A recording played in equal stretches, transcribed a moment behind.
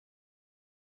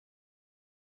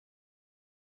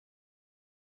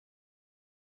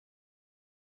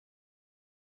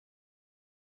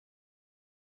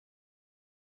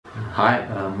Hi,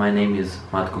 my name is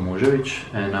Matko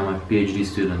Mužević and I'm a PhD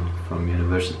student from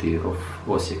University of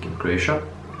Osijek in Croatia.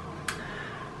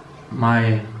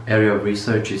 My area of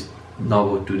research is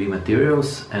novel 2D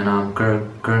materials, and I'm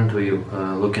currently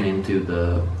looking into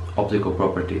the optical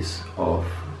properties of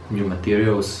new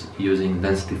materials using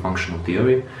density functional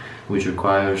theory, which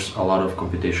requires a lot of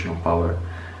computational power.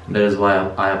 That is why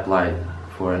I applied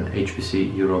for an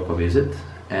HPC-Europa visit,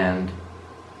 and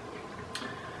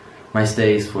my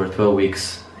stay is for 12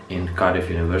 weeks in Cardiff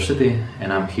University,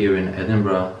 and I'm here in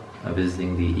Edinburgh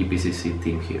visiting the EPCC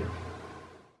team here.